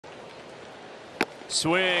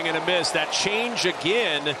Swing and a miss. That change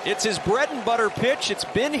again. It's his bread and butter pitch. It's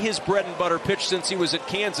been his bread and butter pitch since he was at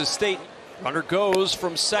Kansas State. Runner goes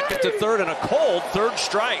from second to third, and a cold third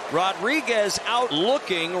strike. Rodriguez out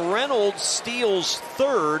looking. Reynolds steals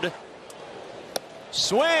third.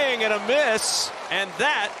 Swing and a miss, and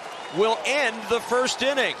that will end the first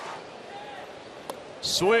inning.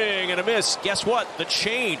 Swing and a miss. Guess what? The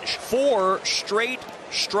change. 4 straight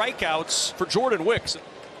strikeouts for Jordan Wicks.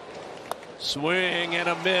 Swing and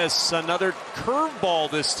a miss. Another curveball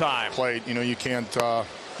this time. Plate, you can't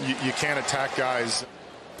you can't attack guys.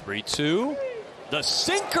 3-2. The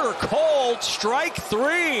sinker called strike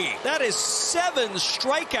 3. That is 7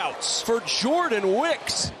 strikeouts for Jordan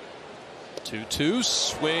Wicks. 2-2.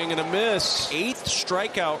 Swing and a miss. 8th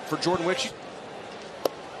strikeout for Jordan Wicks.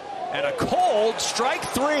 And a cold strike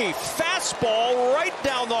 3. Fastball right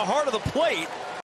down the heart of the plate.